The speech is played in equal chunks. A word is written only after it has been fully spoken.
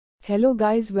Hello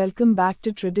guys, welcome back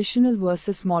to Traditional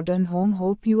versus Modern Home.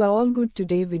 Hope you are all good.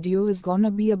 Today video is gonna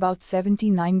be about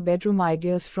 79 bedroom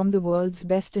ideas from the world's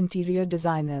best interior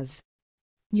designers.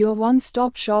 Your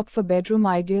one-stop shop for bedroom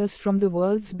ideas from the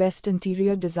world's best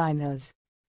interior designers.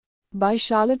 By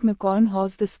Charlotte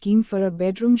McCaughan-Hawes. The scheme for a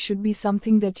bedroom should be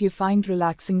something that you find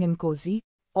relaxing and cozy,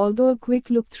 although a quick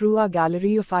look through our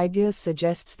gallery of ideas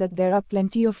suggests that there are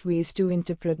plenty of ways to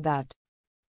interpret that.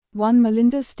 1.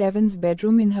 Melinda Stevens'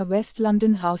 bedroom in her West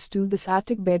London house. 2. This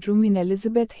attic bedroom in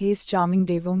Elizabeth Hayes' charming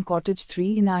Devon cottage.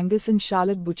 3. In Angus and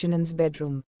Charlotte Buchanan's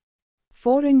bedroom.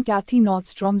 4. In Cathy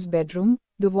Nordstrom's bedroom,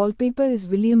 the wallpaper is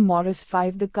William Morris.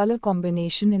 5. The color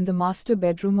combination in the master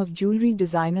bedroom of jewellery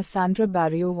designer Sandra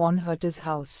Barrio von Hurter's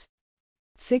house.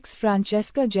 6.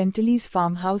 Francesca Gentili's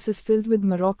farmhouse is filled with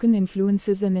Moroccan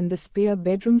influences and in the spare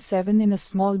bedroom. 7. In a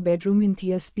small bedroom in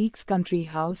Thea Speaks country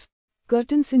house,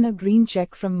 curtains in a green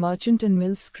check from Merchant and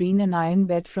Mills. Screen and iron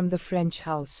bed from the French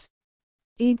house.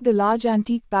 8. The large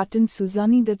antique patterned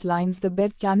Suzanne that lines the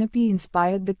bed canopy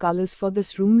inspired the colors for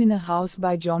this room in a house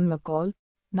by John McCall.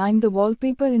 9. The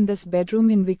wallpaper in this bedroom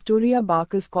in Victoria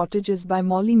Barker's cottage is by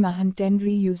Molly Mahon. 10.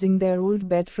 Reusing their old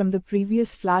bed from the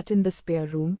previous flat in the spare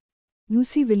room,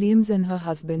 Lucy Williams and her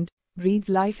husband breathed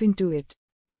life into it.